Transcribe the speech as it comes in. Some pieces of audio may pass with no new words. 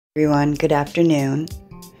Everyone, good afternoon.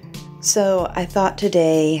 So I thought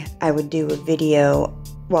today I would do a video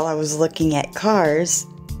while I was looking at cars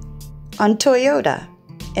on Toyota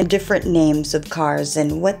and different names of cars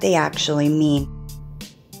and what they actually mean.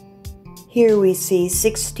 Here we see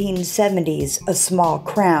 1670s, a small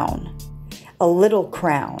crown, a little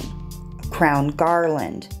crown, a crown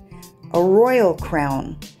garland, a royal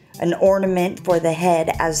crown, an ornament for the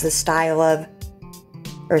head as the style of,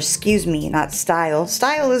 or excuse me, not style.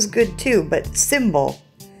 Style is good too, but symbol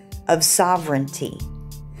of sovereignty.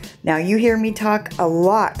 Now you hear me talk a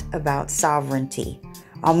lot about sovereignty.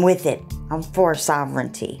 I'm with it. I'm for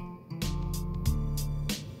sovereignty.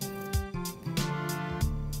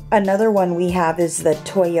 Another one we have is the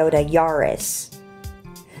Toyota Yaris.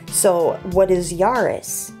 So what is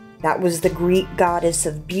Yaris? That was the Greek goddess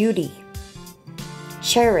of beauty.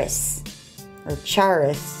 Charis, or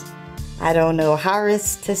Charis. I don't know,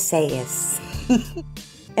 Haris to sayus.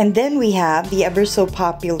 And then we have the ever so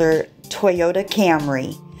popular Toyota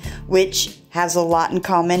Camry, which has a lot in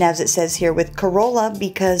common, as it says here, with Corolla,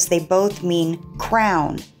 because they both mean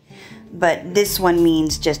crown. But this one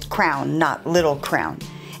means just crown, not little crown.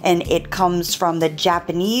 And it comes from the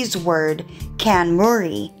Japanese word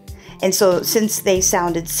kanmuri. And so since they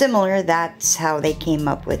sounded similar, that's how they came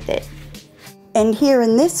up with it. And here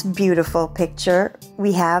in this beautiful picture,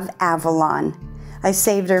 we have Avalon. I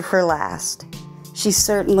saved her for last. She's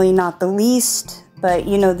certainly not the least, but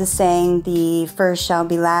you know the saying, the first shall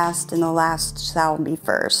be last and the last shall be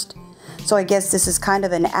first. So I guess this is kind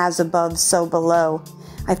of an as above, so below.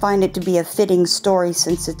 I find it to be a fitting story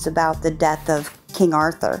since it's about the death of King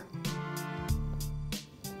Arthur.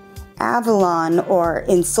 Avalon, or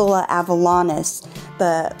Insula Avalonus,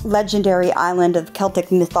 the legendary island of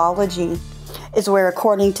Celtic mythology, is where,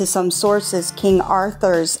 according to some sources, King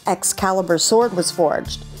Arthur's Excalibur sword was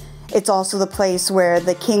forged. It's also the place where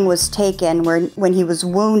the king was taken when he was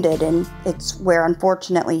wounded, and it's where,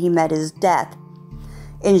 unfortunately, he met his death.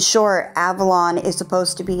 In short, Avalon is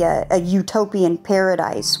supposed to be a utopian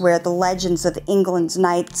paradise where the legends of England's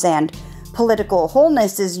knights and political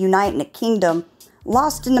wholenesses unite in a kingdom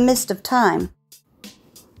lost in the mist of time.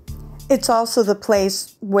 It's also the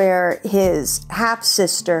place where his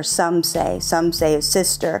half-sister, some say his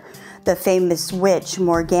sister, the famous witch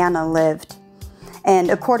Morgana, lived.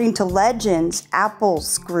 And according to legends,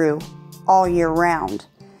 apples grew all year round.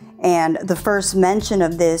 And the first mention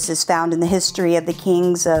of this is found in the history of the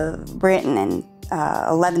kings of Britain in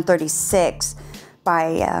 1136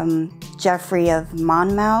 by Geoffrey of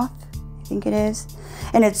Monmouth, I think it is.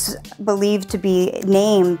 And it's believed to be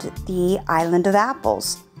named the Island of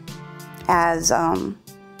Apples, as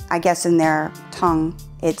I guess in their tongue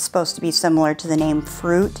it's supposed to be similar to the name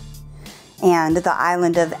fruit. And the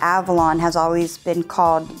island of Avalon has always been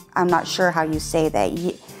called, I'm not sure how you say that,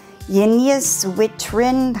 Yinius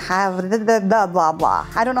Witrin, blah blah blah.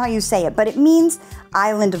 I don't know how you say it, but it means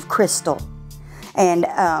island of crystal. And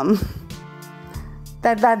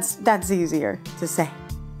that's easier to say.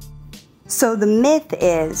 So the myth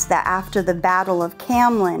is that after the Battle of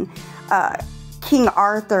Camlan, King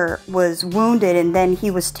Arthur was wounded, and then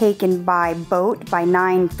he was taken by boat by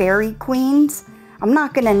 9 fairy queens. I'm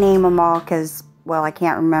not going to name them all because, well, I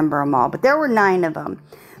can't remember them all, but there were 9 of them.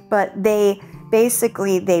 But they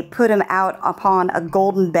put him out upon a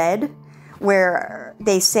golden bed where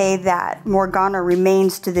they say that Morgana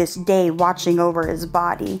remains to this day watching over his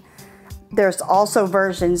body. There's also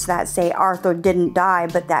versions that say Arthur didn't die,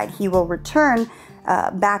 but that he will return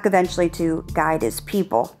back eventually to guide his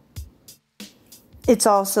people. It's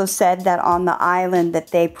also said that on the island that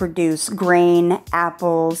they produce grain,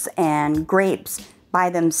 apples, and grapes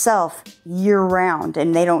by themselves year-round,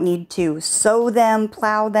 and they don't need to sow them,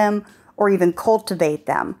 plow them, or even cultivate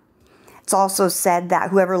them. It's also said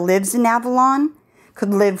that whoever lives in Avalon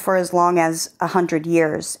could live for as long as 100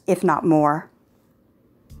 years, if not more.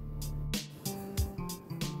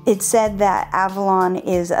 It's said that Avalon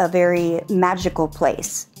is a very magical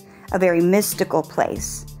place, a very mystical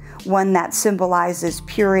place, one that symbolizes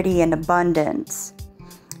purity and abundance.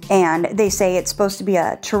 And they say it's supposed to be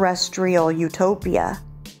a terrestrial utopia.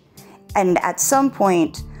 And at some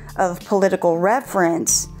point of political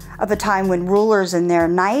reference, of a time when rulers and their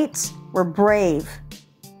knights were brave,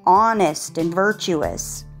 honest, and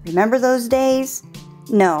virtuous. Remember those days?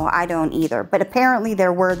 No, I don't either. But apparently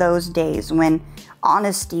there were those days when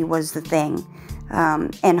honesty was the thing,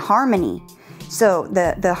 and harmony. So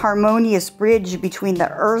the harmonious bridge between the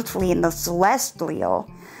earthly and the celestial,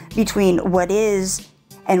 between what is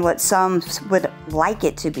and what some would like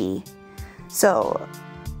it to be. So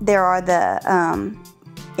there are the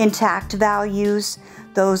intact values,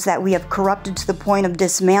 those that we have corrupted to the point of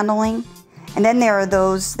dismantling. And then there are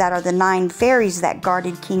those that are the 9 fairies that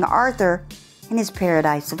guarded King Arthur in his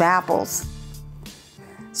paradise of apples.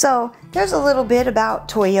 So there's a little bit about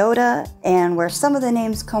Toyota and where some of the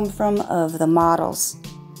names come from of the models.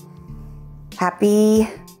 Happy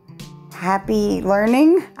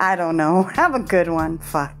learning? I don't know. Have a good one.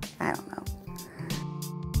 Fuck.